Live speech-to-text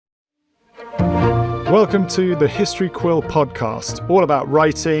Welcome to the History Quill podcast, all about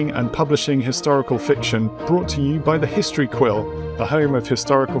writing and publishing historical fiction, brought to you by the History Quill, the home of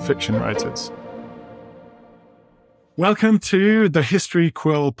historical fiction writers. Welcome to the History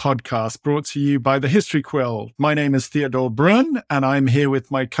Quill podcast, brought to you by the History Quill. My name is Theodore Brunn, and I'm here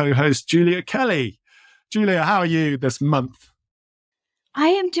with my co-host, Julia Kelly. Julia, how are you this month? I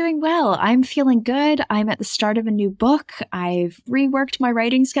am doing well. I'm feeling good. I'm at the start of a new book. I've reworked my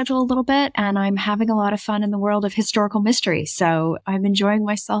writing schedule a little bit, and I'm having a lot of fun in the world of historical mystery. So I'm enjoying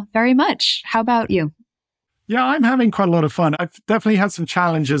myself very much. How about you? Yeah, I'm having quite a lot of fun. I've definitely had some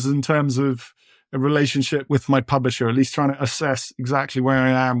challenges in terms of a relationship with my publisher, at least trying to assess exactly where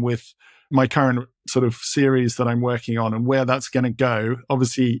I am with my current sort of series that I'm working on and where that's going to go.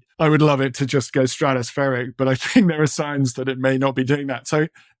 Obviously, I would love it to just go stratospheric, but I think there are signs that it may not be doing that. So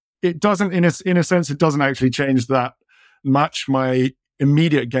it doesn't, in a sense, it doesn't actually change that much my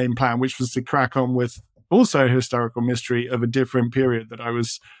immediate game plan, which was to crack on with also a historical mystery of a different period that I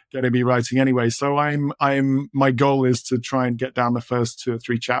was going to be writing anyway. So my goal is to try and get down the first 2 or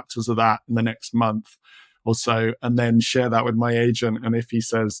 3 chapters of that in the next month or so, and then share that with my agent. And if he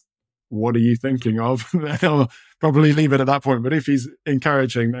says, "What are you thinking of?" then I'll probably leave it at that point. But if he's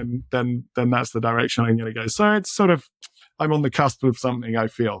encouraging, then that's the direction I'm going to go. So it's sort of, I'm on the cusp of something, I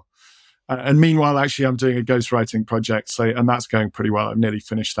feel. And meanwhile, actually, I'm doing a ghostwriting project, and that's going pretty well. I've nearly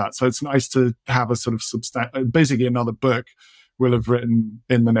finished that. So it's nice to have a sort of basically another book we'll have written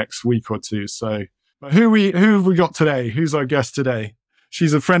in the next week or two. So, but who have we got today? Who's our guest today?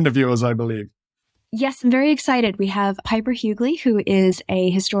 She's a friend of yours, I believe. Yes, I'm very excited. We have Piper Huguley, who is a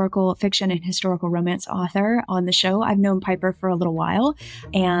historical fiction and historical romance author on the show. I've known Piper for a little while,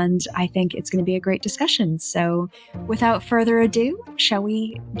 and I think it's going to be a great discussion. So without further ado, shall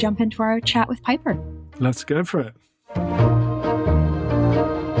we jump into our chat with Piper? Let's go for it.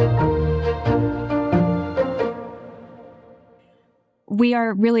 We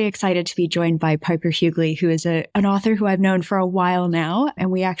are really excited to be joined by Piper Huguley, who is an author who I've known for a while now. And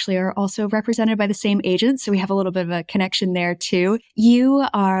we actually are also represented by the same agent. So we have a little bit of a connection there too. You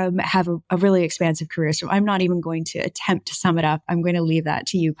have a really expansive career. So I'm not even going to attempt to sum it up. I'm going to leave that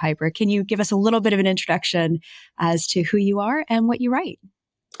to you, Piper. Can you give us a little bit of an introduction as to who you are and what you write?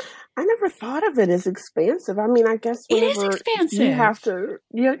 I never thought of it as expansive. I mean, I guess it is expansive.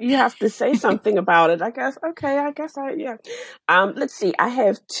 You have to say something about it. I guess. Okay. Yeah. Let's see. I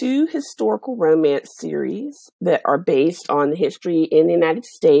have 2 historical romance series that are based on the history in the United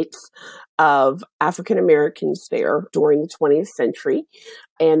States of African Americans there during the 20th century.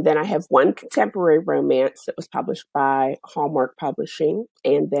 And then I have 1 contemporary romance that was published by Hallmark Publishing.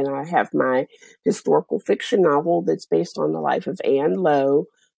 And then I have my historical fiction novel that's based on the life of Anne Lowe,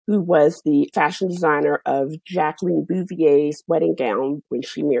 who was the fashion designer of Jacqueline Bouvier's wedding gown when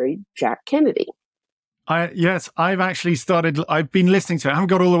she married Jack Kennedy. Yes, I've been listening to it. I haven't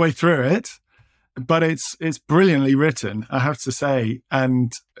got all the way through it, but it's brilliantly written, I have to say,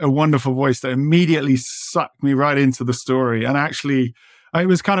 and a wonderful voice that immediately sucked me right into the story. And actually, it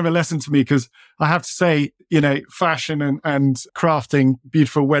was kind of a lesson to me because I have to say, fashion and crafting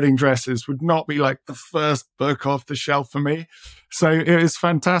beautiful wedding dresses would not be like the first book off the shelf for me. So it was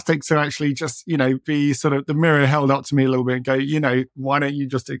fantastic to actually just, be sort of the mirror held up to me a little bit and go, why don't you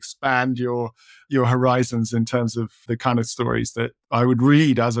just expand your horizons in terms of the kind of stories that I would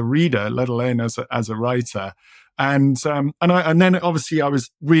read as a reader, let alone as a writer. And then obviously I was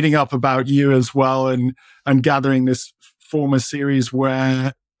reading up about you as well and gathering this former series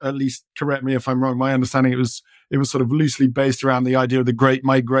where, at least correct me if I'm wrong, my understanding it was sort of loosely based around the idea of the Great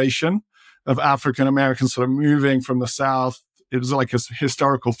Migration of African Americans sort of moving from the South. It was like a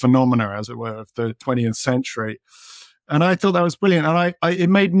historical phenomena, as it were, of the 20th century. And I thought that was brilliant. And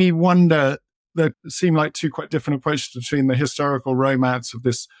it made me wonder, that seemed like 2 quite different approaches between the historical romance of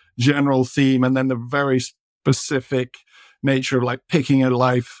this general theme and then the very specific nature of like picking a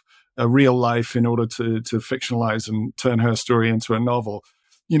real life in order to fictionalize and turn her story into a novel.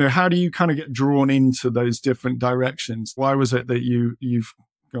 How do you kind of get drawn into those different directions? Why was it that you've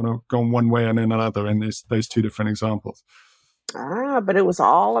gone one way and then another in those 2 different examples? But it was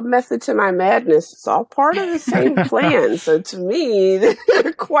all a method to my madness. It's all part of the same plan. So to me,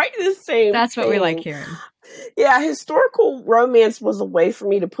 they're quite the same. That's what we like hearing. Yeah, historical romance was a way for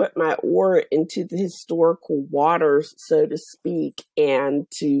me to put my oar into the historical waters, so to speak, and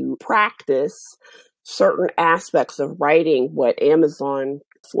to practice certain aspects of writing what Amazon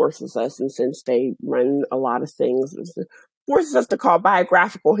forces us, and since they run a lot of things, forces us to call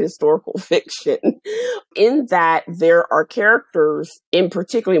biographical historical fiction, in that there are characters, in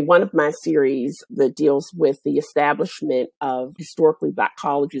particular one of my series that deals with the establishment of historically Black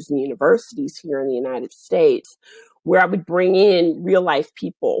colleges and universities here in the United States, where I would bring in real life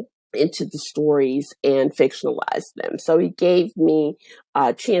people into the stories and fictionalize them. So he gave me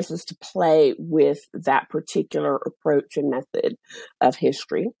chances to play with that particular approach and method of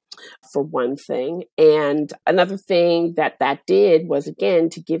history, for one thing. And another thing that did was, again,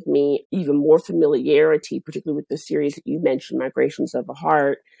 to give me even more familiarity, particularly with the series that you mentioned, Migrations of the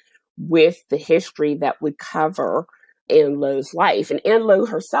Heart, with the history that would cover Anne Lowe's life. And Anne Lowe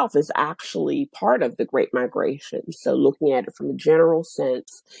herself is actually part of the Great Migration. So looking at it from a general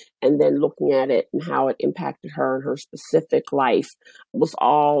sense, and then looking at it and how it impacted her and her specific life, was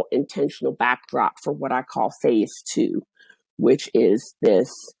all intentional backdrop for what I call phase 2, which is this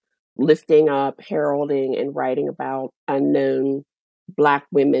lifting up, heralding, and writing about unknown Black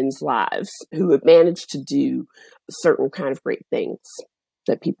women's lives who have managed to do certain kind of great things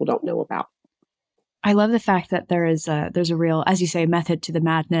that people don't know about. I love the fact that there's a real, as you say, method to the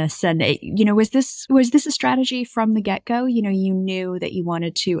madness. And was this a strategy from the get-go? You knew that you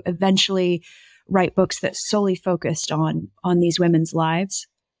wanted to eventually write books that solely focused on these women's lives.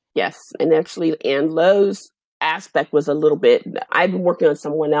 Yes, and actually, Anne Lowe's aspect was a little bit. I've been working on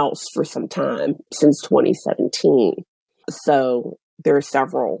someone else for some time, since 2017. So there are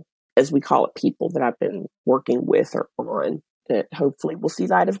several, as we call it, people that I've been working with or on, that hopefully will see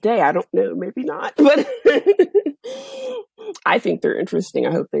light of day. I don't know, maybe not, but I think they're interesting.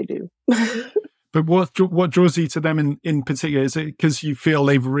 I hope they do. But what draws you to them in particular? Is it because you feel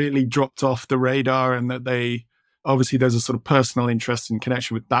they've really dropped off the radar, and that they, obviously there's a sort of personal interest and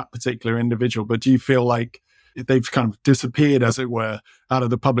connection with that particular individual, but do you feel like they've kind of disappeared, as it were, out of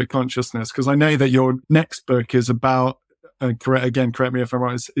the public consciousness? Because I know that your next book is about, correct me if I'm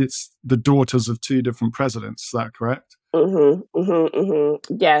wrong, it's the daughters of two different presidents. Is that correct?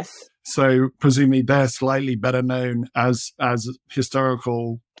 Yes. So presumably they're slightly better known as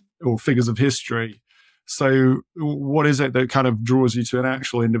historical or figures of history. So what is it that kind of draws you to an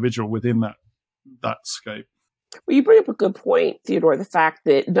actual individual within that scope? Well, you bring up a good point, Theodore, the fact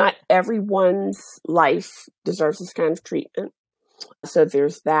that not everyone's life deserves this kind of treatment. So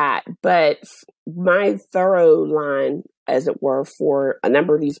there's that. But my thorough line, as it were, for a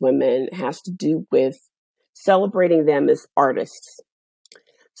number of these women has to do with celebrating them as artists.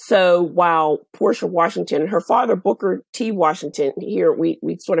 So while Portia Washington and her father, Booker T. Washington, here we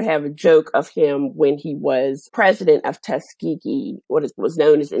sort of have a joke of him when he was president of Tuskegee, what was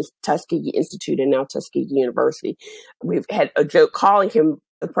known as Tuskegee Institute and now Tuskegee University. We've had a joke calling him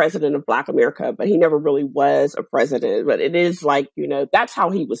the president of Black America, but he never really was a president. But it is like, that's how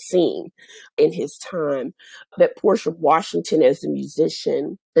he was seen in his time. That Portia Washington as a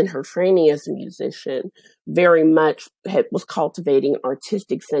musician and her training as a musician very much was cultivating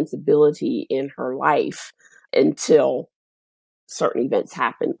artistic sensibility in her life until certain events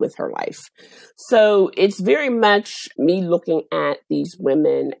happened with her life. So it's very much me looking at these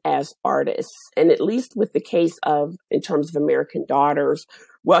women as artists. And at least with the case of, in terms of American Daughters,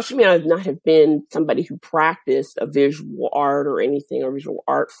 well, she may not have been somebody who practiced a visual art or anything, or visual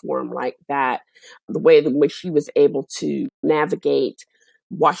art form like that. The way in which she was able to navigate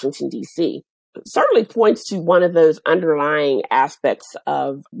Washington, D.C. certainly points to one of those underlying aspects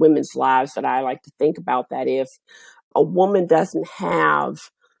of women's lives that I like to think about, that if a woman doesn't have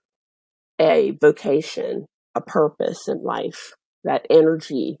a vocation, a purpose in life, that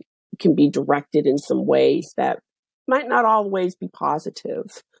energy can be directed in some ways that might not always be positive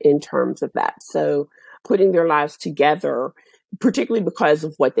in terms of that. So putting their lives together, particularly because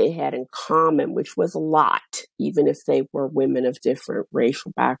of what they had in common, which was a lot, even if they were women of different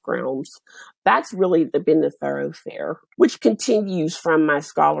racial backgrounds, that's really been the thoroughfare, which continues from my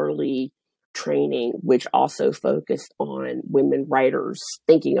scholarly training, which also focused on women writers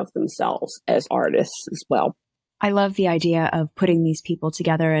thinking of themselves as artists as well. I love the idea of putting these people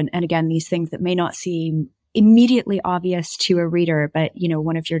together. And again, these things that may not seem immediately obvious to a reader, but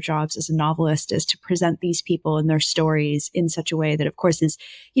one of your jobs as a novelist is to present these people and their stories in such a way that, of course, is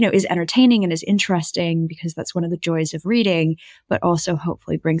entertaining and is interesting, because that's one of the joys of reading, but also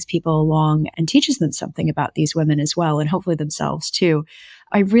hopefully brings people along and teaches them something about these women as well, and hopefully themselves too.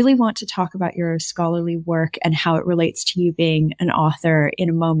 I really want to talk about your scholarly work and how it relates to you being an author in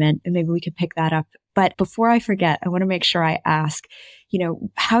a moment, and maybe we could pick that up. But before I forget, I want to make sure I ask,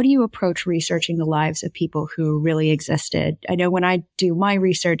 how do you approach researching the lives of people who really existed? I know when I do my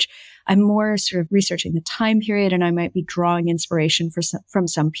research, I'm more sort of researching the time period, and I might be drawing inspiration from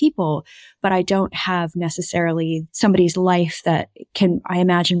some people, but I don't have necessarily somebody's life that can, I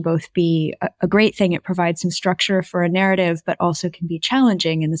imagine, both be a great thing. It provides some structure for a narrative, but also can be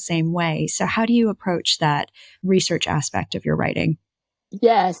challenging in the same way. So how do you approach that research aspect of your writing?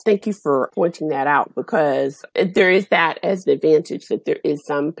 Yes, thank you for pointing that out, because there is that as an advantage, that there is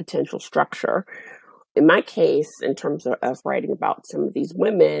some potential structure. In my case, in terms of writing about some of these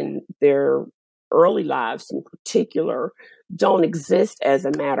women, their early lives in particular don't exist as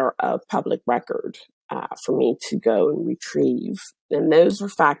a matter of public record for me to go and retrieve. And those are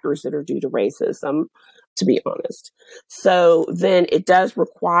factors that are due to racism, to be honest. So then it does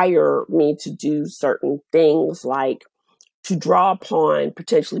require me to do certain things, like to draw upon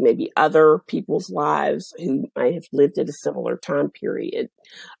potentially maybe other people's lives who might have lived at a similar time period.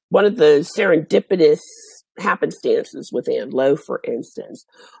 One of the serendipitous happenstances with Anne Lowe, for instance,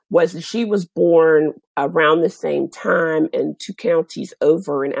 was that she was born around the same time and 2 counties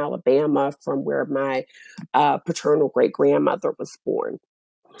over in Alabama from where my paternal great-grandmother was born.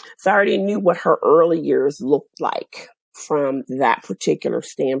 So I already knew what her early years looked like from that particular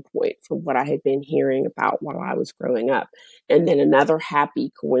standpoint, from what I had been hearing about while I was growing up. And then another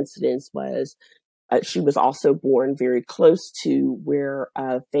happy coincidence was she was also born very close to where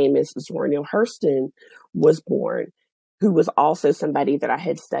famous Zora Neale Hurston was born, who was also somebody that I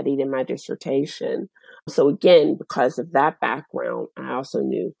had studied in my dissertation. So again, because of that background, I also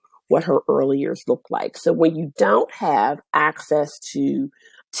knew what her early years looked like. So when you don't have access to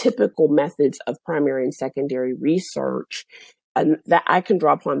typical methods of primary and secondary research, and that I can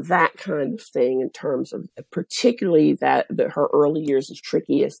draw upon that kind of thing in terms of particularly that her early years, as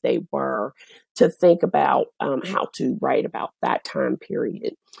tricky as they were, to think about how to write about that time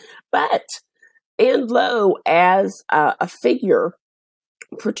period. But Anne Lowe, as a figure,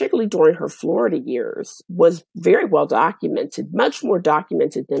 particularly during her Florida years, was very well documented, much more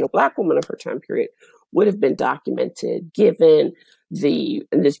documented than a Black woman of her time period would have been documented, given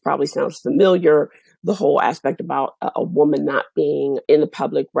and this probably sounds familiar, the whole aspect about a woman not being in the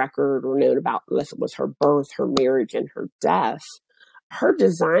public record or known about unless it was her birth, her marriage, and her death. Her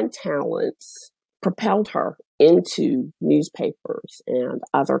design talents propelled her into newspapers and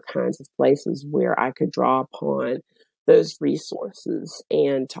other kinds of places where I could draw upon those resources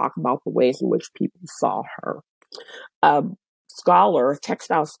and talk about the ways in which people saw her. A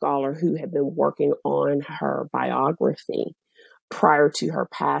textile scholar who had been working on her biography prior to her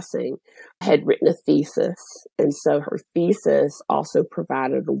passing had written a thesis. And so her thesis also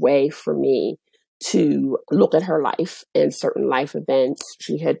provided a way for me to look at her life and certain life events.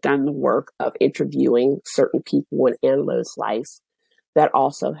 She had done the work of interviewing certain people in Anne Lowe's life. That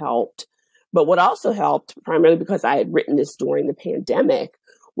also helped. But what also helped, primarily because I had written this during the pandemic,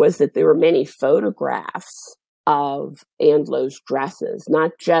 was that there were many photographs of Anne Lowe's dresses,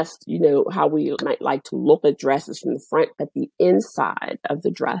 not just, how we might like to look at dresses from the front, but the inside of the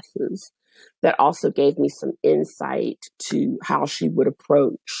dresses. That also gave me some insight to how she would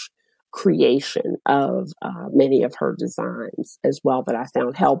approach creation of many of her designs as well, that I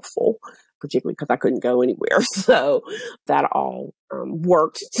found helpful, particularly because I couldn't go anywhere. So that all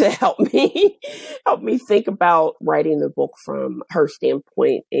worked to help me think about writing the book from her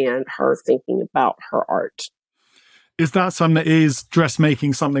standpoint and her thinking about her art. Is that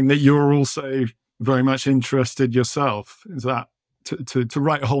dressmaking something that you're also very much interested yourself? Is that to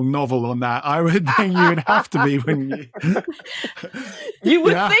write a whole novel on that? I would think you would have to be, wouldn't you? You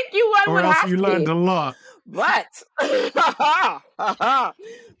would think you would have to. Or else you learned a lot. But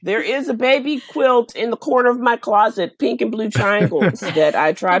there is a baby quilt in the corner of my closet, pink and blue triangles, that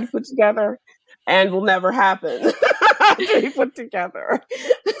I tried to put together and will never happen to be put together.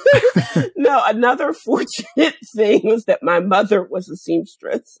 No, another fortunate thing was that my mother was a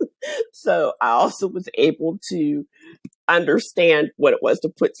seamstress. So I also was able to understand what it was to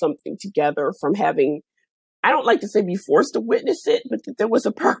put something together from having, I don't like to say be forced to witness it, but that there was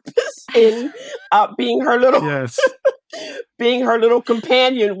a purpose in being her little being her little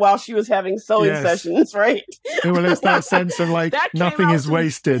companion while she was having sewing sessions, right? Well, it's that sense of like nothing is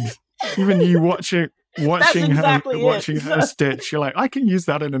wasted. Even you watching her stitch, you're like, I can use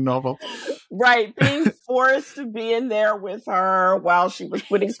that in a novel. Right. Being forced to be in there with her while she was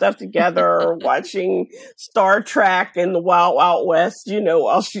putting stuff together, watching Star Trek and the Wild Wild West,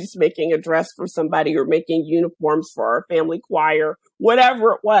 while she's making a dress for somebody or making uniforms for our family choir,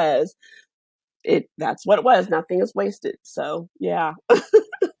 whatever it was. That's what it was. Nothing is wasted. So yeah.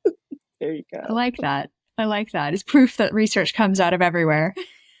 There you go. I like that. It's proof that research comes out of everywhere.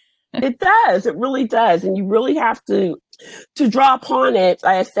 It does. It really does. And you really have to draw upon it,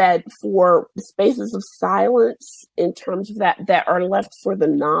 like I said, for spaces of silence in terms of that are left for the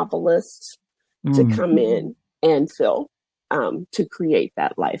novelist to come in and fill, to create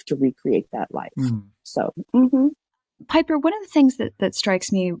that life, to recreate that life. So, Piper, one of the things that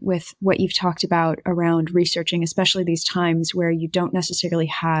strikes me with what you've talked about around researching, especially these times where you don't necessarily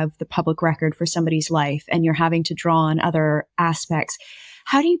have the public record for somebody's life and you're having to draw on other aspects,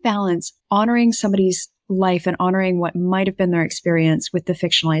 how do you balance honoring somebody's life and honoring what might have been their experience with the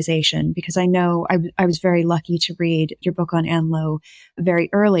fictionalization? Because I know I was very lucky to read your book on Anne Lowe very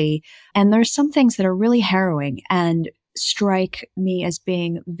early, and there's some things that are really harrowing and strike me as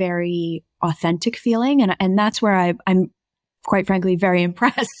being very authentic feeling. And that's where I'm quite frankly very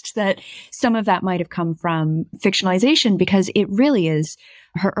impressed that some of that might have come from fictionalization, because it really is,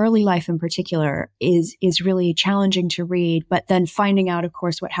 her early life in particular is really challenging to read. But then finding out, of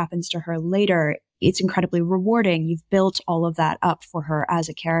course, what happens to her later, it's incredibly rewarding. You've built all of that up for her as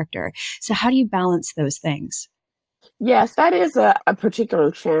a character. So how do you balance those things? Yes, that is a particular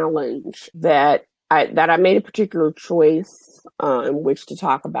challenge that I made a particular choice in which to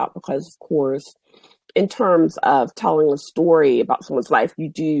talk about, because, of course, in terms of telling a story about someone's life,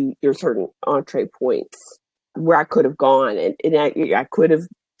 there are certain entree points where I could have gone, and I could have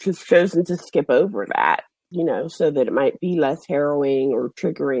just chosen to skip over that, so that it might be less harrowing or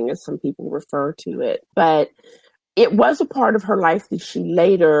triggering, as some people refer to it. But it was a part of her life that she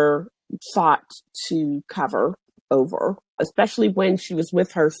later sought to cover over, especially when she was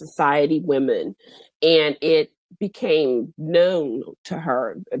with her society women, and it became known to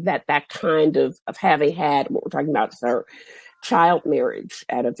her that kind of having had what we're talking about is her child marriage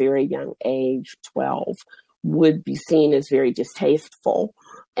at a very young age, 12, would be seen as very distasteful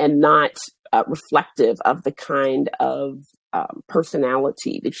and not reflective of the kind of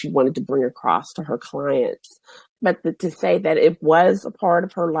personality that she wanted to bring across to her clients. But to say that it was a part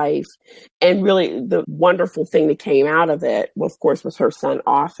of her life, and really the wonderful thing that came out of it, well, of course, was her son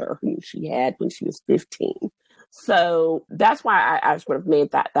Arthur, who she had when she was 15. So that's why I sort of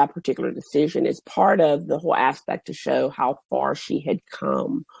made that particular decision, as part of the whole aspect to show how far she had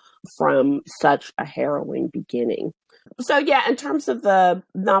come from such a harrowing beginning. So yeah, in terms of the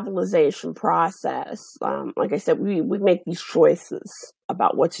novelization process, like I said, we make these choices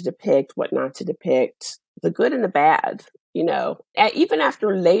about what to depict, what not to depict, the good and the bad. Even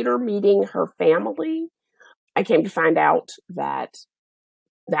after later meeting her family, I came to find out that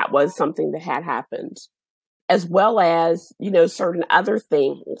that was something that had happened, as well as, certain other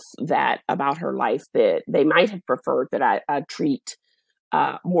things that about her life that they might have preferred that I treat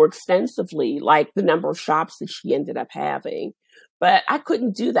more extensively, like the number of shops that she ended up having. But I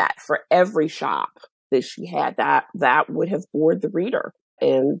couldn't do that for every shop that she had. That would have bored the reader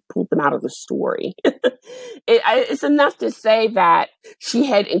and pulled them out of the story. It's enough to say that she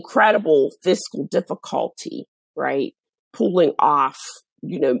had incredible fiscal difficulty, right? Pulling off,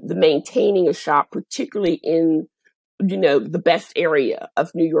 the maintaining a shop, particularly in, the best area of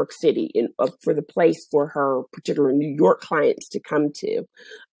New York City, for the place for her particular New York clients to come to.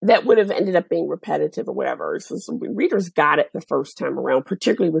 That would have ended up being repetitive or whatever. So some readers got it the first time around,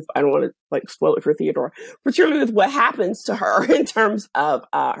 particularly with, I don't want to spoil it for Theodore, particularly with what happens to her in terms of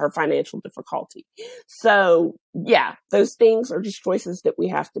her financial difficulty. So yeah, those things are just choices that we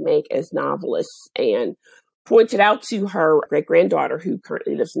have to make as novelists, and pointed out to her great-granddaughter, who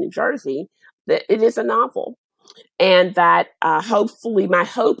currently lives in New Jersey, that it is a novel. And that hopefully, my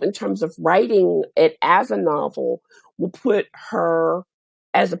hope in terms of writing it as a novel will put her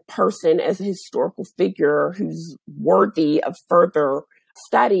as a person, as a historical figure who's worthy of further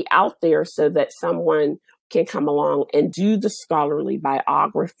study out there, so that someone can come along and do the scholarly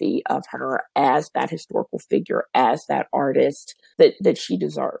biography of her as that historical figure, as that artist that she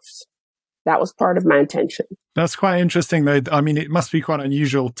deserves. That was part of my intention. That's quite interesting, though. I mean, it must be quite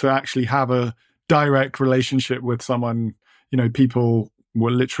unusual to actually have a direct relationship with someone. People were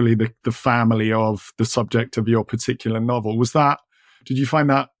literally the family of the subject of your particular novel. Did you find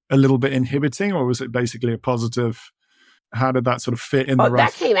that a little bit inhibiting, or was it basically a positive? How did that sort of fit in the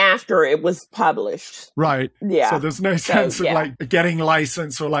rest? That came after it was published. Right. Yeah. So there's no sense of getting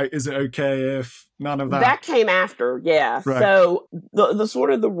license, or is it okay if none of that? That came after, yeah. Right. So the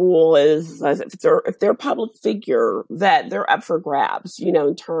sort of the rule is, if they're a public figure, that they're up for grabs,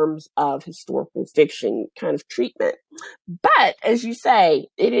 in terms of historical fiction kind of treatment. But as you say,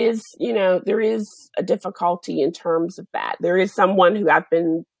 it is, there is a difficulty in terms of that. There is someone who I've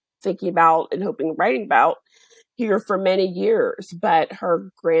been thinking about and hoping writing about here for many years, but her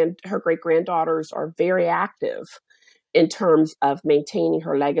great granddaughters are very active in terms of maintaining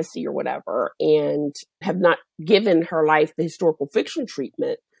her legacy or whatever, and have not given her life the historical fiction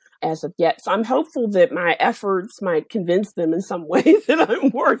treatment as of yet. So I'm hopeful that my efforts might convince them in some way that I'm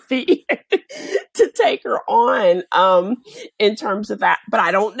worthy to take her on in terms of that. But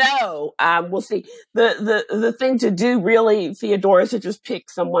I don't know. We'll see. The thing to do really, Theodora, is to just pick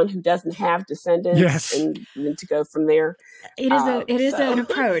someone who doesn't have descendants, Yes. and then to go from there. It is an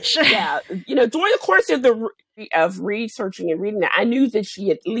approach. Yeah. During the course of researching and reading that, I knew that she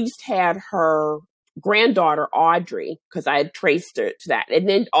at least had her granddaughter Audrey, because I had traced her to that. And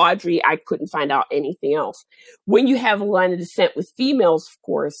then Audrey, I couldn't find out anything else. When you have a line of descent with females, of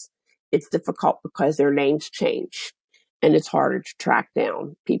course, it's difficult because their names change and it's harder to track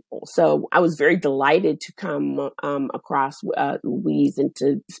down people. So I was very delighted to come across Louise and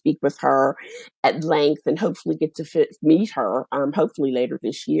to speak with her at length and hopefully get to meet her, hopefully later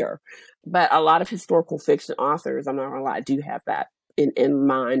this year. But a lot of historical fiction authors, I'm not going to lie, do have that in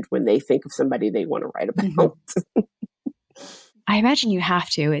mind when they think of somebody they want to write about. Mm-hmm. I imagine you have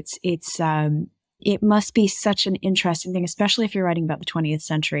to. It must be such an interesting thing, especially if you're writing about the 20th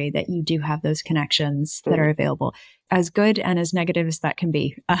century, that you do have those connections that are available, as good and as negative as that can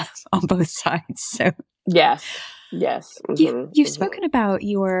be on both sides. So yes. Mm-hmm. You've spoken about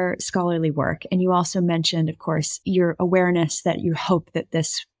your scholarly work, and you also mentioned, of course, your awareness that you hope that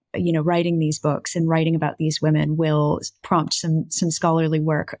this, writing these books and writing about these women will prompt some scholarly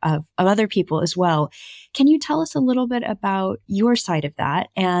work of other people as well. Can you tell us a little bit about your side of that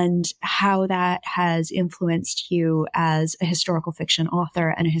and how that has influenced you as a historical fiction author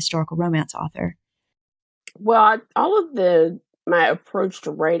and a historical romance author? Well, all of my approach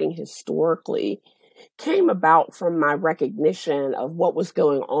to writing historically came about from my recognition of what was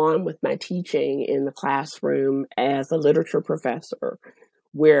going on with my teaching in the classroom as a literature professor,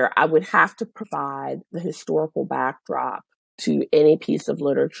 where I would have to provide the historical backdrop to any piece of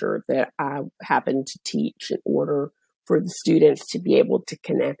literature that I happened to teach in order for the students to be able to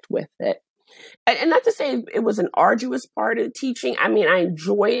connect with it. And not to say it was an arduous part of teaching. I mean, I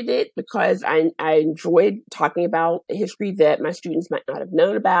enjoyed it because I enjoyed talking about history that my students might not have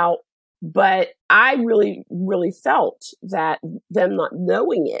known about. But I really, really felt that them not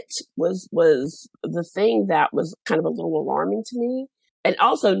knowing it was the thing that was kind of a little alarming to me. And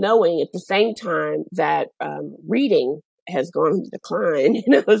also knowing at the same time that reading has gone into decline.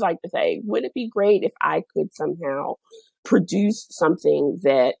 It was like to say, would it be great if I could somehow produce something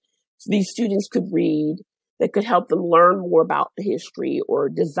that these students could read that could help them learn more about the history or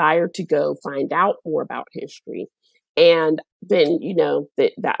desire to go find out more about history. And then,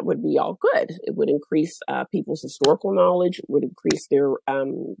 that would be all good. It would increase people's historical knowledge. It would increase their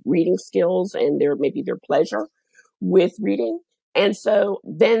reading skills and maybe their pleasure with reading. And so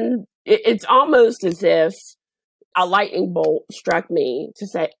then it's almost as if a lightning bolt struck me to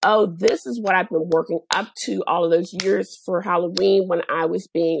say, oh, this is what I've been working up to all of those years for Halloween when I was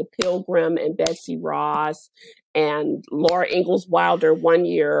being a Pilgrim and Betsy Ross and Laura Ingalls Wilder one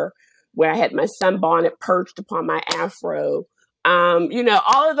year where I had my sunbonnet perched upon my afro.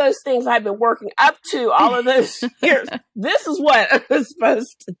 All of those things I've been working up to all of those years. This is what I was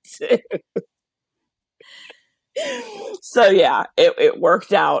supposed to do. So yeah, it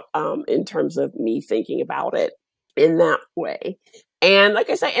worked out in terms of me thinking about it in that way. And like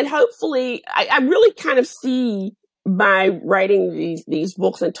I say, and hopefully I really kind of see by writing these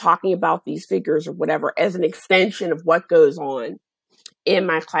books and talking about these figures or whatever as an extension of what goes on in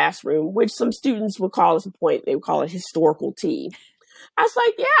my classroom, which some students would call at the point, they would call it historical tea. I was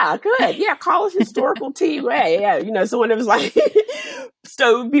like, yeah, good. Yeah, call it historical tea. Yeah. So when it was like,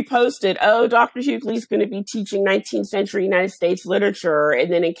 so it would be posted, oh, Dr. Huguley's going to be teaching 19th century United States literature.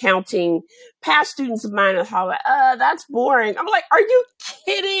 And then encountering past students of mine, how like, that's boring. I'm like, are you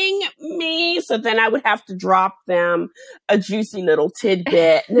kidding me? So then I would have to drop them a juicy little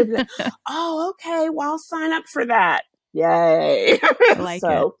tidbit. And they'd be like, oh, okay, well, I'll sign up for that. Yay. I like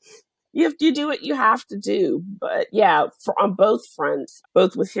it. You do what you have to do. But yeah, on both fronts,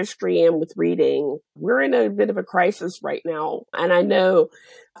 both with history and with reading, we're in a bit of a crisis right now. And I know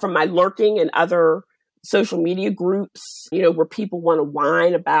from my lurking and other social media groups, where people want to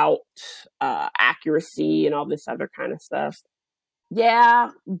whine about accuracy and all this other kind of stuff. Yeah,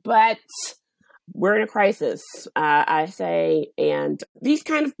 but we're in a crisis, I say. And these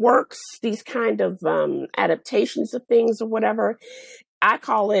kind of works, these kind of adaptations of things or whatever, I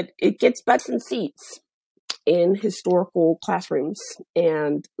call it gets butts and seats in historical classrooms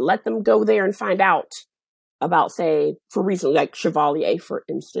and let them go there and find out about, say, for reasons like Chevalier, for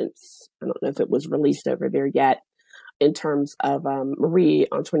instance. I don't know if it was released over there yet. in terms of Marie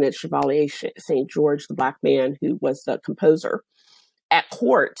Antoinette Chevalier St. George, the Black man who was the composer at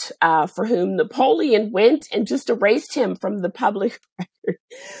court, for whom Napoleon went and just erased him from the public record.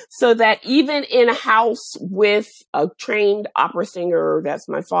 So that even in a house with a trained opera singer, that's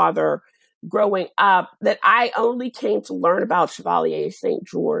my father, growing up, that I only came to learn about Chevalier St.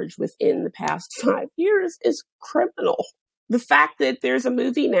 George within the past 5 years is criminal. The fact that there's a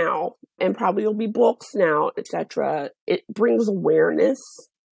movie now and probably will be books now, etc., it brings awareness.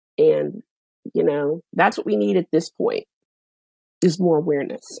 And, that's what we need at this point, is more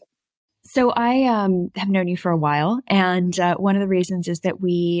awareness. So I have known you for a while, and one of the reasons is that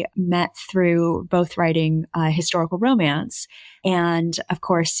we met through both writing historical romance. And of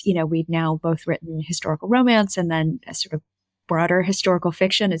course, we've now both written historical romance and then a sort of broader historical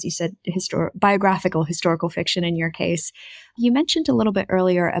fiction, as you said, biographical historical fiction in your case. You mentioned a little bit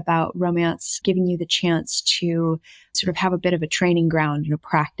earlier about romance giving you the chance to sort of have a bit of a training ground and a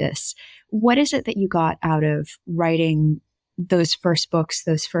practice. What is it that you got out of writing those first books,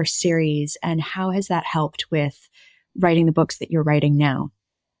 those first series, and how has that helped with writing the books that you're writing now?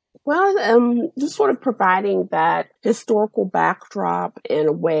 Well, just sort of providing that historical backdrop and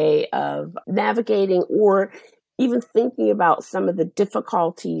a way of navigating or even thinking about some of the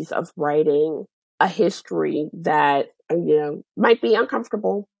difficulties of writing a history that, might be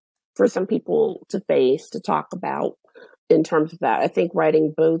uncomfortable for some people to face, to talk about in terms of that. I think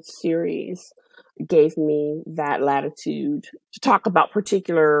writing both series gave me that latitude to talk about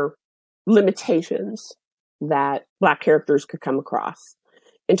particular limitations that Black characters could come across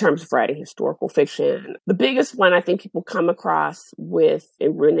in terms of writing historical fiction. The biggest one I think people come across with,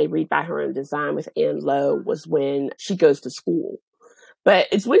 and when they read By Her Own Design with Anne Lowe, was when she goes to school. But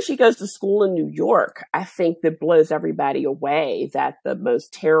it's when she goes to school in New York, I think, that blows everybody away, that the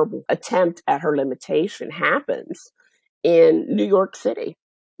most terrible attempt at her limitation happens in New York City.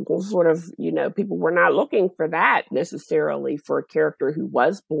 Sort of, people were not looking for that necessarily for a character who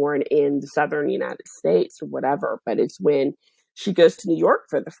was born in the southern United States or whatever. But it's when she goes to New York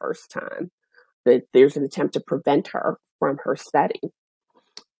for the first time that there's an attempt to prevent her from her study.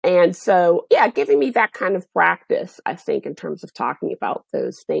 And so, giving me that kind of practice, I think, in terms of talking about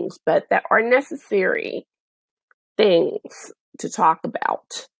those things, but that are necessary things to talk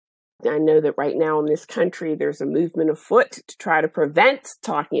about. I know that right now in this country, there's a movement afoot to try to prevent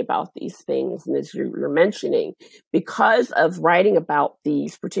talking about these things. And as you're mentioning, because of writing about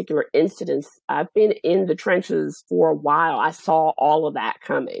these particular incidents, I've been in the trenches for a while. I saw all of that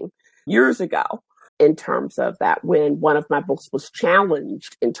coming years ago in terms of that, when one of my books was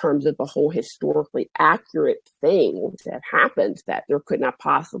challenged in terms of the whole historically accurate thing that happened, that there could not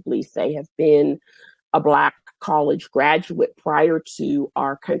possibly, say, have been a Black college graduate prior to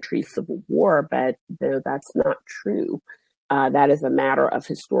our country's Civil War, but that's not true. That is a matter of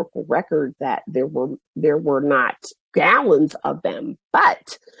historical record, that there were not gallons of them,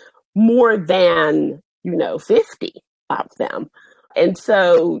 but more than 50 of them. And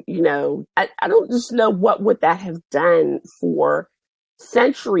so, I don't just know what would that have done for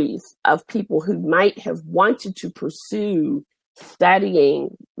centuries of people who might have wanted to pursue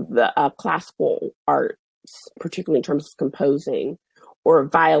studying the classical arts, particularly in terms of composing or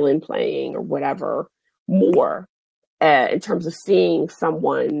violin playing or whatever, more in terms of seeing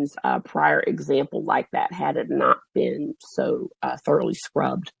someone's prior example like that, had it not been so thoroughly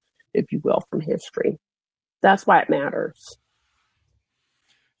scrubbed, if you will, from history. That's why it matters.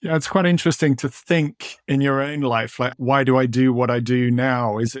 Yeah, it's quite interesting to think in your own life, like, why do I do what I do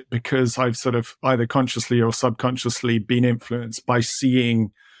now? Is it because I've sort of either consciously or subconsciously been influenced by seeing,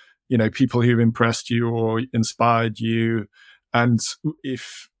 people who've impressed you or inspired you? And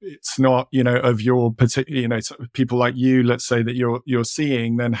if it's not, of your particular, people like you, let's say, that you're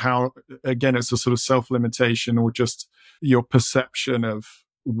seeing, then how, again, it's a sort of self-limitation, or just your perception of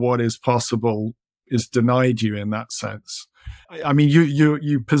what is possible is denied you in that sense. I mean,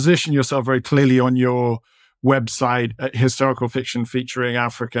 you position yourself very clearly on your website, historical fiction featuring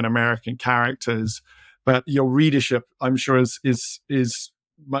African American characters, but your readership, I'm sure, is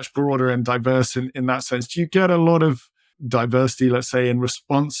much broader and diverse in that sense. Do you get a lot of diversity, let's say, in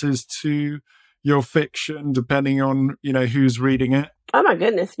responses to your fiction, depending on who's reading it? Oh my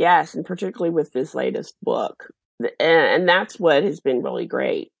goodness, yes, and particularly with this latest book, and that's what has been really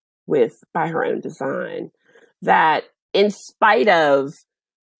great with By Her Own Design, that in spite of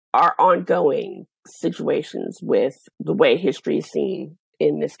our ongoing situations with the way history is seen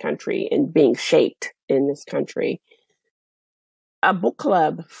in this country and being shaped in this country, a book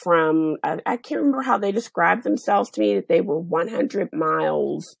club from, I can't remember how they described themselves to me, that they were 100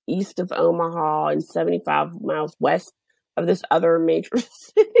 miles east of Omaha and 75 miles west of this other major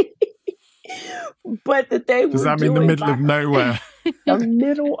city. But that they Does were that mean the doing middle of nowhere? the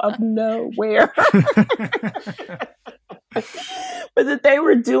middle of nowhere. But that they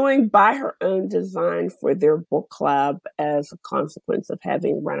were doing by her own design for their book club as a consequence of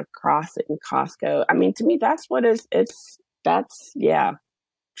having run across it in Costco. I mean, to me, that's what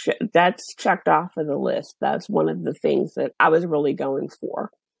that's checked off of the list. That's one of the things that I was really going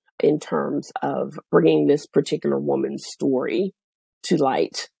for in terms of bringing this particular woman's story to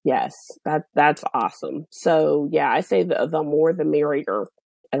light. Yes, that's awesome. So yeah, I say the more the merrier.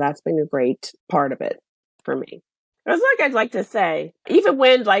 And that's been a great part of it for me. It's like I'd like to say, even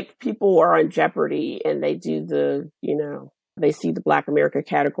when like people are on Jeopardy and they do they see the Black America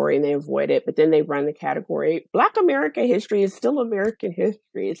category and they avoid it, but then they run the category. Black America history is still American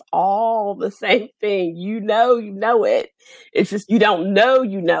history. It's all the same thing. You know it. It's just you don't know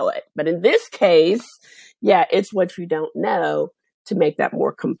it. But in this case, yeah, it's what you don't know to make that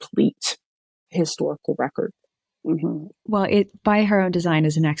more complete historical record. Mm-hmm. Well, By Her Own Design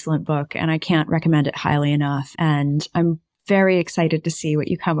is an excellent book, and I can't recommend it highly enough. And I'm very excited to see what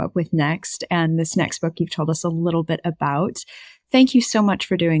you come up with next. And this next book you've told us a little bit about. Thank you so much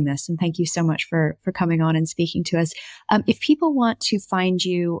for doing this. And thank you so much for coming on and speaking to us. If people want to find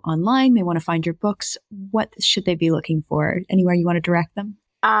you online, they want to find your books, what should they be looking for? Anywhere you want to direct them?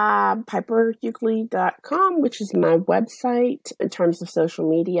 PiperHuguley.com, which is my website. In terms of social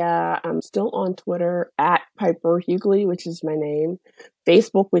media, I'm still on Twitter at Piper Huguley, which is my name,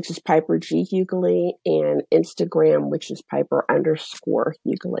 Facebook, which is Piper G. Huguley, and Instagram, which is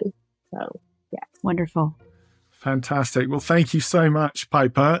Piper_Huguley. So, yeah. Wonderful. Fantastic. Well, thank you so much,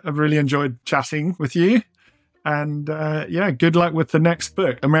 Piper. I've really enjoyed chatting with you. And good luck with the next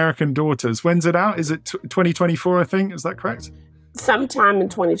book, American Daughters. When's it out? Is it 2024, I think? Is that correct? Sometime in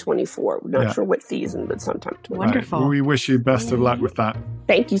 2024. We're not sure what season, but sometime. Wonderful. Right. Well, we wish you best of luck with that.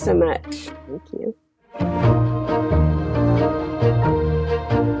 Thank you so much. Thank you.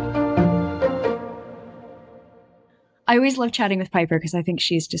 I always love chatting with Piper because I think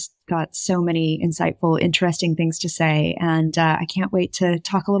she's just got so many insightful, interesting things to say. And I can't wait to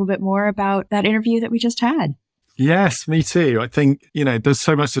talk a little bit more about that interview that we just had. Yes, me too. I think, there's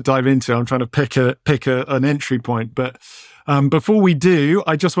so much to dive into. I'm trying to pick an entry point. But before we do,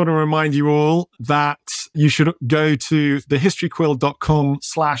 I just want to remind you all that you should go to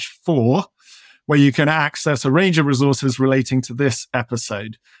thehistoryquill.com/4, where you can access a range of resources relating to this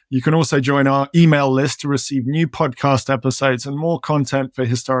episode. You can also join our email list to receive new podcast episodes and more content for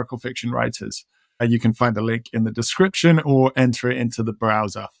historical fiction writers. You can find the link in the description or enter it into the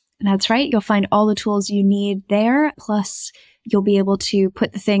browser. That's right. You'll find all the tools you need there. Plus, you'll be able to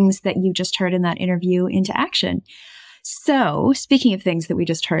put the things that you just heard in that interview into action. So, speaking of things that we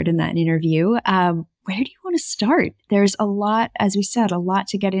just heard in that interview, where do you want to start? There's a lot, as we said, a lot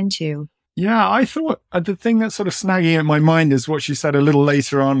to get into. Yeah, I thought the thing that's sort of snagging at my mind is what she said a little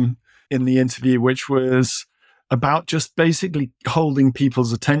later on in the interview, which was about just basically holding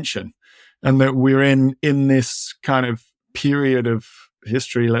people's attention, and that we're in this kind of period of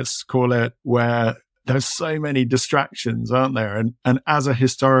history, let's call it, where there's so many distractions, aren't there? And as a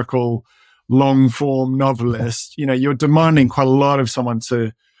historical long form novelist, you're demanding quite a lot of someone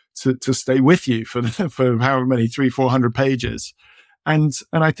to stay with you for however many 300-400 pages. And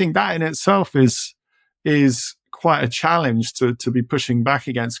I think that in itself is quite a challenge to be pushing back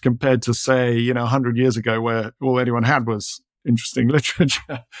against, compared to, say, 100 years ago, where all anyone had was interesting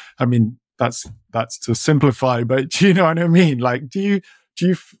literature. I mean, that's to simplify, but do you know what I mean? Like, do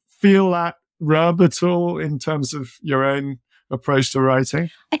you feel that rub at all in terms of your own approach to writing?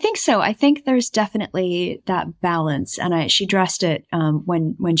 I think so. I think there's definitely that balance, and she addressed it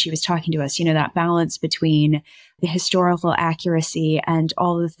when she was talking to us. That balance between the historical accuracy and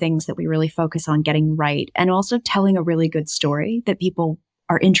all the things that we really focus on getting right, and also telling a really good story that people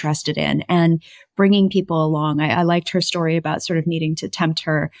are interested in and bringing people along. I liked her story about sort of needing to tempt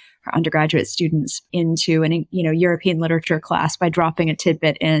her undergraduate students into an European literature class by dropping a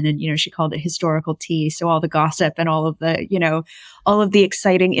tidbit in, and she called it historical tea. So all the gossip and all of the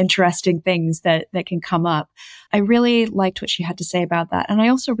exciting, interesting things that can come up. I really liked what she had to say about that, and I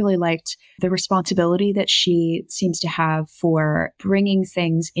also really liked the responsibility that she seems to have for bringing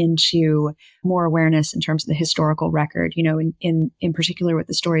things into more awareness in terms of the historical record. In particular with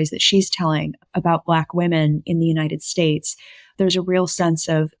the stories that she's telling about about Black women in the United States, there's a real sense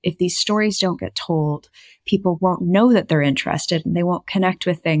of if these stories don't get told, people won't know that they're interested and they won't connect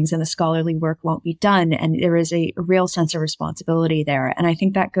with things and the scholarly work won't be done. And there is a real sense of responsibility there. And I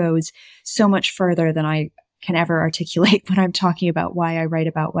think that goes so much further than I can ever articulate when I'm talking about why I write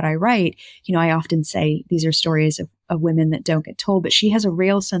about what I write. I often say these are stories of women that don't get told, but she has a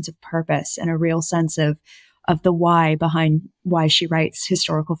real sense of purpose and a real sense of the why behind why she writes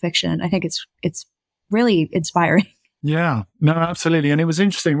historical fiction. I think it's really inspiring. Yeah, no, absolutely. And it was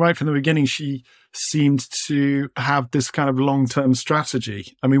interesting right from the beginning. She seemed to have this kind of long-term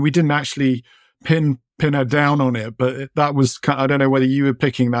strategy. I mean, we didn't actually pin her down on it, but that was, I don't know whether you were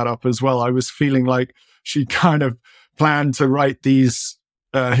picking that up as well. I was feeling like she kind of planned to write these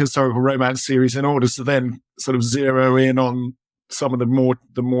historical romance series in order to then sort of zero in on some of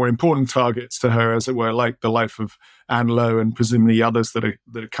the more important targets to her, as it were, like the life of Anne Lowe and presumably others that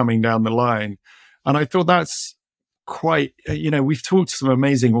are coming down the line. And I thought that's quite, we've talked to some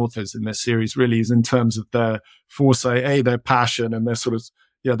amazing authors in this series, really, is in terms of their foresight, their passion and their sort of,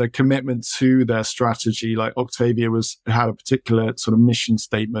 their commitment to their strategy. Like Octavia had a particular sort of mission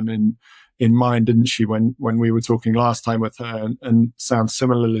statement in mind, didn't she, when we were talking last time with her, and sounds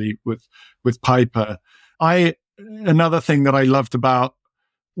similarly with Piper. Another thing that I loved about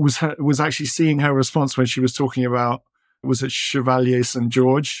was actually seeing her response when she was talking about, was it Chevalier St.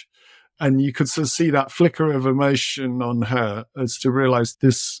 George? And you could sort of see that flicker of emotion on her as to realize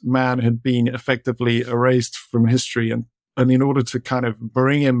this man had been effectively erased from history. And in order to kind of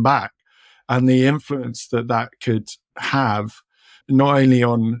bring him back, and the influence that could have, not only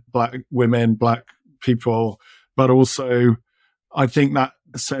on Black women, Black people, but also I think that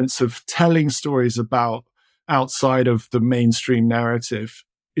sense of telling stories about outside of the mainstream narrative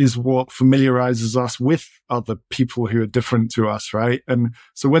is what familiarizes us with other people who are different to us, right? And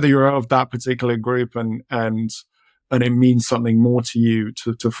so whether you're of that particular group and it means something more to you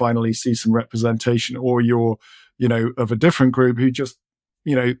to finally see some representation, or you're, of a different group who just,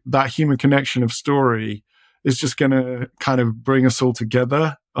 that human connection of story is just going to kind of bring us all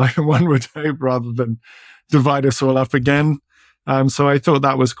together, one would hope, rather than divide us all up again. So I thought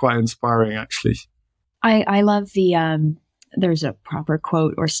that was quite inspiring, actually. I love there's a proper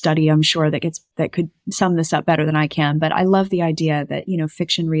quote or study, I'm sure, that could sum this up better than I can. But I love the idea that,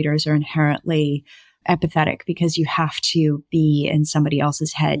 fiction readers are inherently empathetic because you have to be in somebody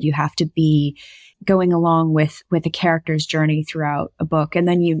else's head. You have to be going along with a character's journey throughout a book. And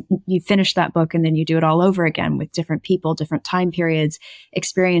then you finish that book and then you do it all over again with different people, different time periods,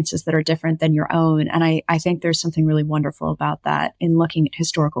 experiences that are different than your own. And I think there's something really wonderful about that in looking at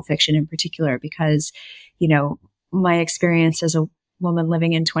historical fiction in particular, because, my experience as a woman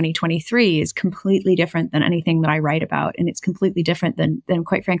living in 2023 is completely different than anything that I write about. And it's completely different than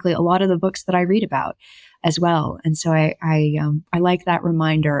quite frankly, a lot of the books that I read about as well. And so I like that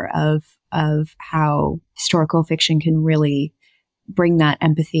reminder of how historical fiction can really bring that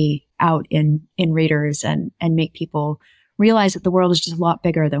empathy out in readers and make people realize that the world is just a lot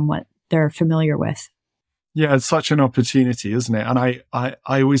bigger than what they're familiar with. Yeah, it's such an opportunity, isn't it? And I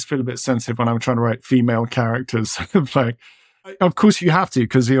always feel a bit sensitive when I'm trying to write female characters. Like, of course you have to,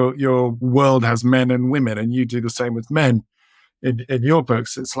 because your world has men and women, and you do the same with men in your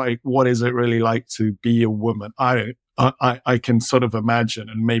books. It's like, what is it really like to be a woman? I can sort of imagine,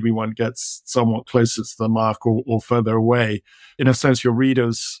 and maybe one gets somewhat closer to the mark or further away. In a sense, your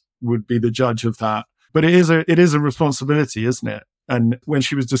readers would be the judge of that. But it is a responsibility, isn't it? And when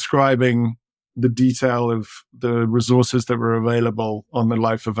she was describing the detail of the resources that were available on the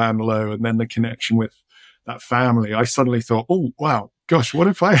life of Anne Lowe and then the connection with that family, I suddenly thought, oh, wow, gosh, what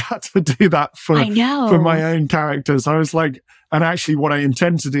if I had to do that for my own characters? I was like, and actually what I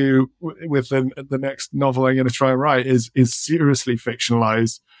intend to do with the next novel I'm going to try and write is seriously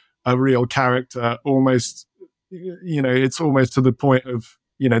fictionalize a real character, almost, it's almost to the point of,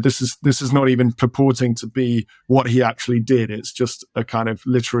 this is not even purporting to be what he actually did. It's just a kind of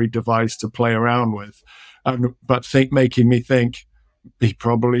literary device to play around with. But making me think he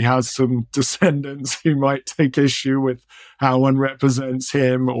probably has some descendants who might take issue with how one represents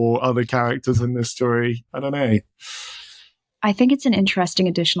him or other characters in this story. I don't know. I think it's an interesting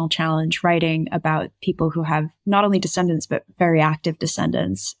additional challenge writing about people who have not only descendants, but very active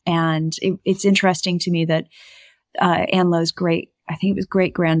descendants. And it's interesting to me that Anne Lowe's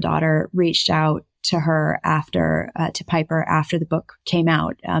great-granddaughter reached out to her to Piper after the book came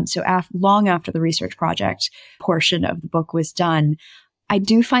out. So long after the research project portion of the book was done, I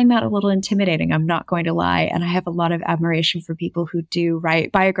do find that a little intimidating. I'm not going to lie. And I have a lot of admiration for people who do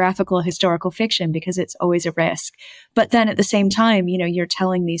write biographical historical fiction because it's always a risk. But then at the same time, you're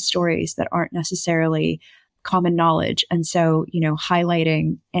telling these stories that aren't necessarily common knowledge. And so,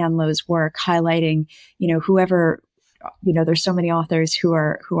 highlighting Anne Lowe's work, highlighting, whoever, there's so many authors who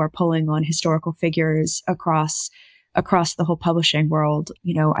are pulling on historical figures across the whole publishing world.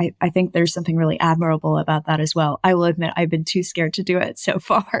 I think there's something really admirable about that as well. I will admit I've been too scared to do it so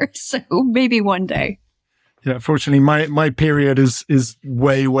far. So maybe one day. Yeah, fortunately, my period is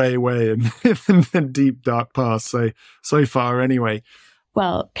way, way, way in the deep, dark past. So far anyway.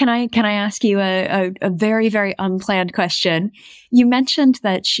 Well, can I ask you a very, very unplanned question? You mentioned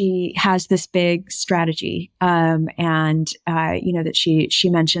that she has this big strategy, and that she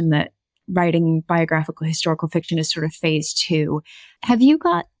mentioned that writing biographical historical fiction is sort of phase 2. Have you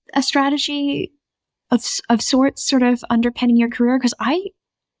got a strategy of sorts sort of underpinning your career? Because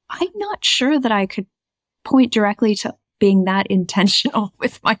I'm not sure that I could point directly to being that intentional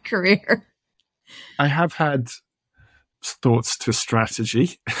with my career. I have had thoughts to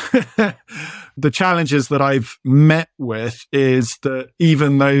strategy. The challenges that I've met with is that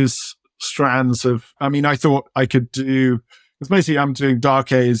even those strands of, I thought I could do, because basically I'm doing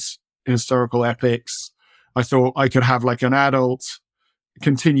Dark Age historical epics. I thought I could have like an adult,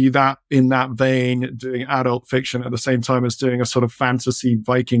 continue that in that vein, doing adult fiction at the same time as doing a sort of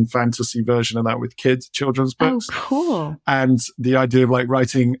Viking fantasy version of that with children's books. Oh, cool. And the idea of like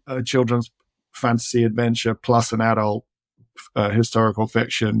writing a children's fantasy adventure plus an adult historical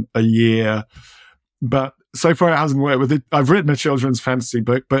fiction a year. But so far it hasn't worked with it. I've written a children's fantasy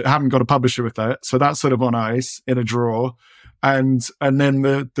book, but haven't got a publisher with that. So that's sort of on ice in a drawer. And then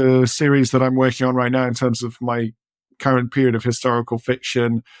the series that I'm working on right now in terms of my current period of historical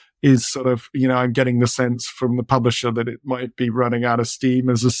fiction is sort of, I'm getting the sense from the publisher that it might be running out of steam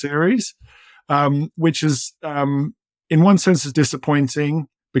as a series, which is, in one sense is disappointing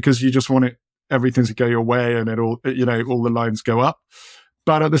because you just want everything to go your way and all the lines go up.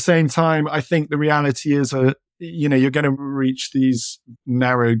 But at the same time, I think the reality is, you're going to reach these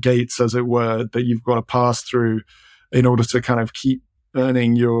narrow gates, as it were, that you've got to pass through in order to kind of keep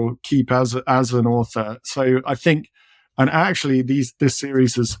earning your keep as an author. So I think, and actually this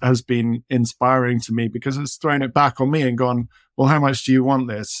series has been inspiring to me because it's thrown it back on me and gone, well, how much do you want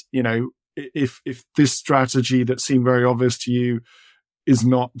this? If this strategy that seemed very obvious to you is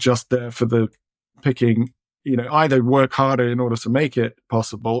not just there for the picking, either work harder in order to make it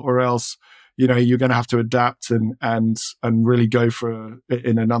possible, or else, you're going to have to adapt and really go for it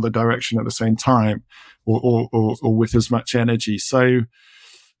in another direction at the same time, or with as much energy. So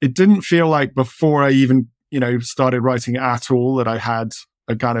it didn't feel like before I even, started writing at all that I had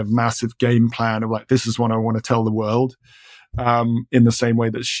a kind of massive game plan of like, this is what I want to tell the world, in the same way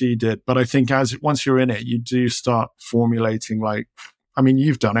that she did. But I think once you're in it, you do start formulating like,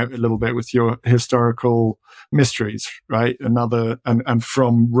 you've done it a little bit with your historical mysteries, right? And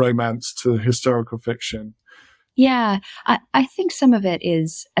from romance to historical fiction. Yeah, I think some of it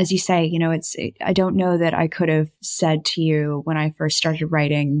is, as you say, I don't know that I could have said to you when I first started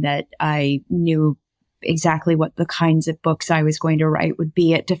writing that I knew exactly what the kinds of books I was going to write would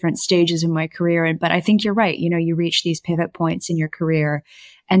be at different stages in my career. But I think you're right. You reach these pivot points in your career,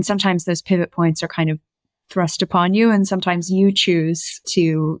 and sometimes those pivot points are kind of thrust upon you, and sometimes you choose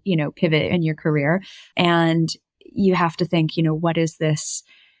to, pivot in your career, and you have to think, what is this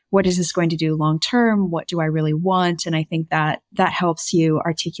going to do long term? What do I really want? And I think that helps you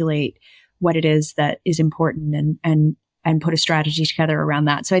articulate what it is that is important and put a strategy together around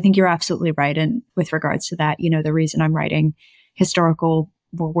that. So I think you're absolutely right. And with regards to that, the reason I'm writing historical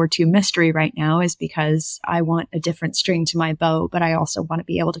World War II mystery right now is because I want a different string to my bow, but I also want to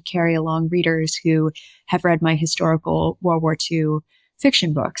be able to carry along readers who have read my historical World War II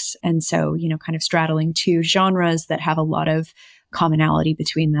fiction books. And so, kind of straddling two genres that have a lot of commonality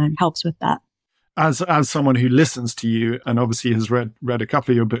between them helps with that. As someone who listens to you and obviously has read a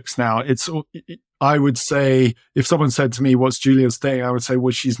couple of your books now, I would say, if someone said to me, what's Julia's thing? I would say,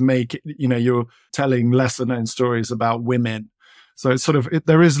 well, you're telling lesser known stories about women. So it's sort of,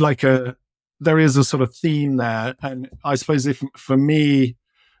 there is a sort of theme there. And I suppose for me,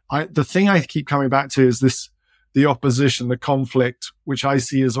 the thing I keep coming back to is the opposition, the conflict, which I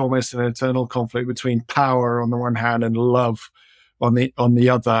see as almost an eternal conflict between power on the one hand and love on the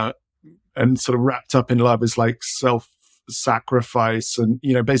other. And sort of wrapped up in love is like self-sacrifice. And,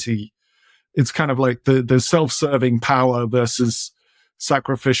 basically it's kind of like the self-serving power versus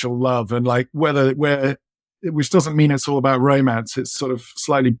sacrificial love. And like where which doesn't mean it's all about romance. It's sort of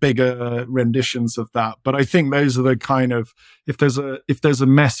slightly bigger renditions of that. But I think those are the kind of, if there's a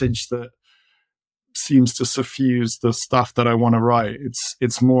message that seems to suffuse the stuff that I want to write,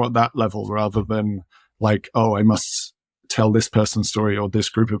 it's more at that level rather than like, oh, I must tell this person's story or this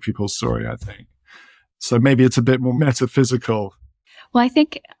group of people's story, I think. So maybe it's a bit more metaphysical. Well, I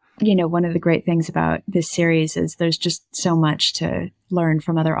think, one of the great things about this series is there's just so much to learn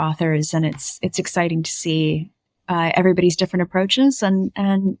from other authors, and it's exciting to see everybody's different approaches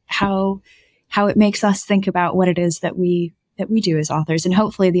and how it makes us think about what it is that we do as authors, and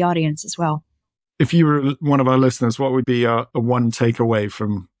hopefully the audience as well. If you were one of our listeners, what would be a one takeaway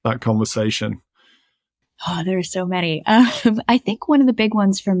from that conversation? Oh, there are so many. I think one of the big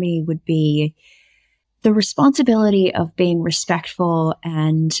ones for me would be the responsibility of being respectful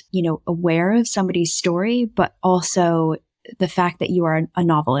and, aware of somebody's story, but also the fact that you are a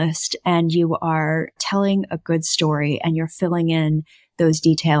novelist and you are telling a good story and you're filling in those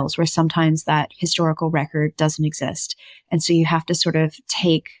details where sometimes that historical record doesn't exist. And so you have to sort of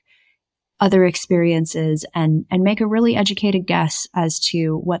take other experiences and make a really educated guess as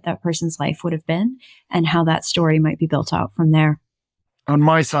to what that person's life would have been and how that story might be built out from there. On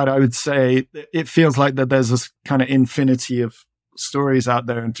my side, I would say it feels like that there's this kind of infinity of stories out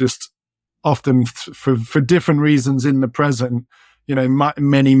there, and just often for different reasons in the present,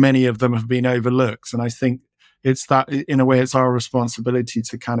 many of them have been overlooked. And I think it's that, in a way, it's our responsibility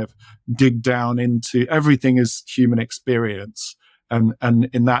to kind of dig down into everything is human experience. And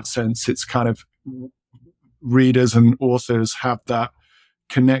in that sense, it's kind of readers and authors have that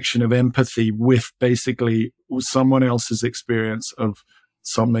connection of empathy with basically someone else's experience of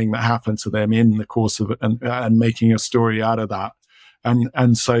something that happened to them in the course of it, and making a story out of that.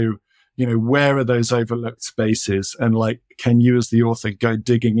 And so, where are those overlooked spaces? And like, can you as the author go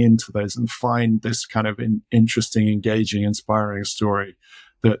digging into those and find this kind of interesting, engaging, inspiring story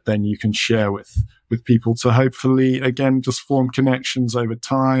that then you can share with people to hopefully, again, just form connections over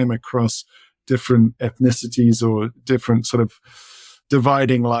time across different ethnicities or different sort of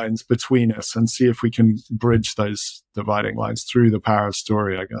dividing lines between us, and see if we can bridge those dividing lines through the power of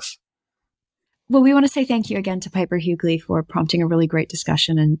story, I guess. Well, we want to say thank you again to Piper Huguley for prompting a really great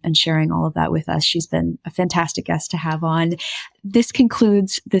discussion and sharing all of that with us. She's been a fantastic guest to have on. This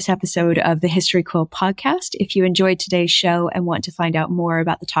concludes this episode of the History Quill podcast. If you enjoyed today's show and want to find out more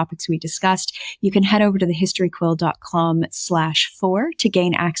about the topics we discussed, you can head over to thehistoryquill.com/4 to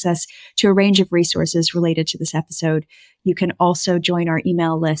gain access to a range of resources related to this episode. You can also join our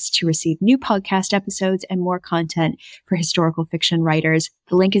email list to receive new podcast episodes and more content for historical fiction writers.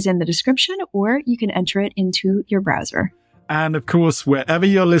 The link is in the description, or you can enter it into your browser. And of course, wherever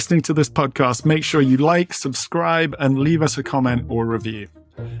you're listening to this podcast, make sure you like, subscribe, and leave us a comment or review.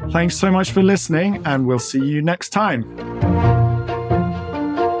 Thanks so much for listening, and we'll see you next time.